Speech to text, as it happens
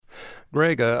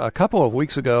Greg, a couple of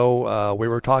weeks ago, we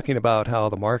were talking about how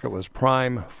the market was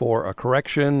prime for a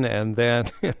correction, and then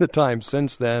in the time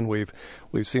since then, we've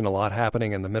seen a lot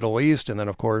happening in the Middle East, and then,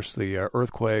 of course, the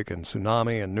earthquake and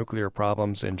tsunami and nuclear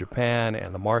problems in Japan,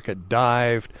 and the market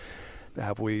dived.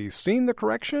 Have we seen the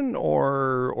correction,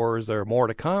 or is there more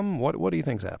to come? What do you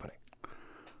think's happening?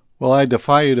 Well, I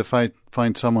defy you to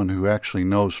find someone who actually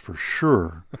knows for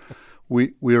sure.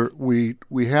 We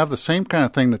have the same kind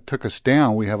of thing that took us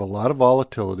down. We have a lot of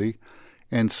volatility,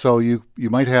 and so you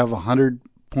might have 100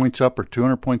 points up or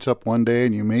 200 points up one day,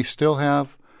 and you may still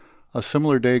have a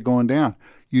similar day going down.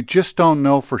 You just don't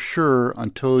know for sure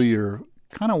until you're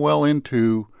kind of well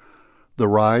into the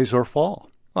rise or fall.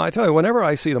 Well, I tell you, whenever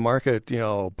I see the market,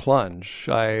 plunge,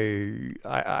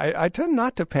 I tend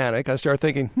not to panic. I start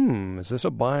thinking, is this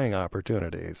a buying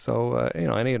opportunity? So,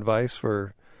 any advice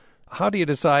for how do you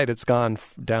decide it's gone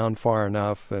down far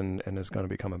enough and is going to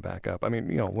be coming back up? I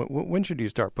mean, when should you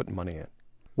start putting money in?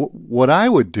 What I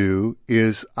would do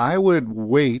is I would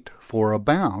wait for a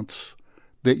bounce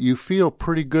that you feel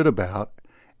pretty good about,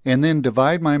 and then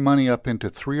divide my money up into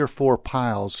 3 or 4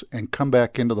 piles and come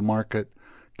back into the market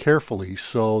carefully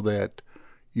so that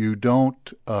you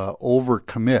don't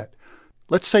overcommit.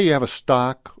 Let's say you have a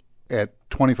stock at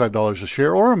 $25 a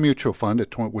share, or a mutual fund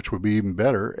which would be even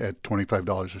better at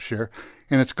 $25 a share,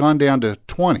 and it's gone down to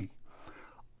 $20.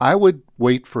 I would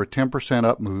wait for a 10%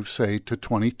 up move, say to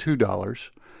 $22,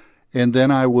 and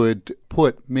then I would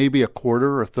put maybe a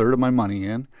quarter or a third of my money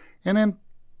in, and then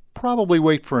probably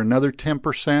wait for another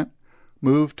 10%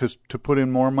 move to put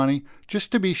in more money,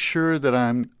 just to be sure that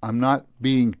I'm not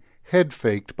being head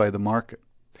faked by the market.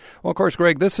 Well, of course,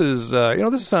 Greg, this is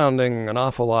this is sounding an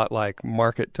awful lot like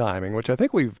market timing, which I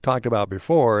think we've talked about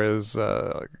before is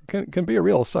can be a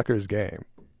real sucker's game.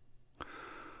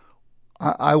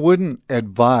 I wouldn't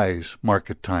advise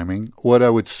market timing. What I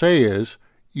would say is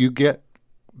you get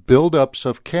buildups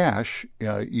of cash.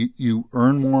 You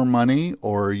earn more money,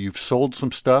 or you've sold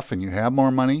some stuff and you have more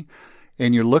money,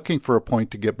 and you're looking for a point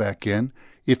to get back in.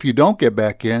 If you don't get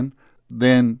back in,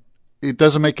 then it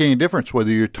doesn't make any difference whether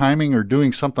you're timing or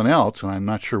doing something else, and I'm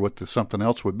not sure what the something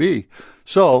else would be.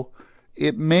 So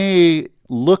it may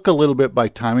look a little bit by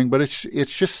timing, but it's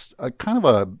just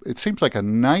it seems like a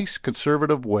nice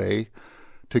conservative way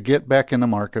to get back in the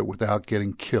market without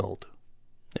getting killed.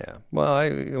 Yeah. Well,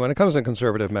 when it comes to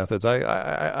conservative methods,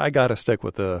 I got to stick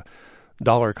with the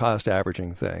dollar cost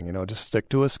averaging thing. Just stick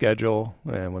to a schedule,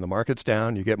 and when the market's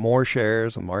down, you get more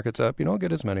shares. When the market's up, you don't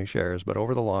get as many shares, but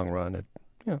over the long run, it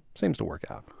seems to work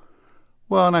out.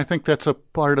 Well, and I think that's a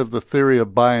part of the theory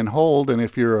of buy and hold. And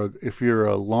if you're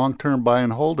a long-term buy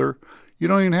and holder, you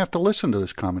don't even have to listen to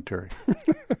this commentary.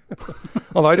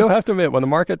 Although I do have to admit, when the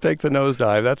market takes a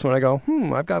nosedive, that's when I go,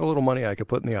 I've got a little money I could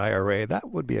put in the IRA. That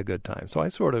would be a good time. So I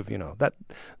sort of,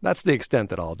 that's the extent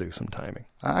that I'll do some timing.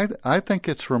 I think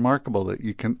it's remarkable that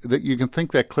you can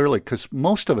think that clearly, because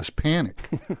most of us panic.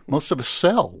 Most of us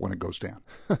sell when it goes down.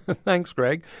 Thanks,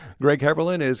 Greg. Greg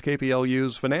Heberlein is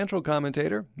KPLU's financial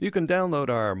commentator. You can download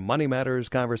our Money Matters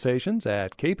conversations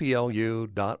at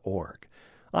kplu.org.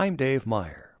 I'm Dave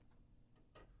Meyer.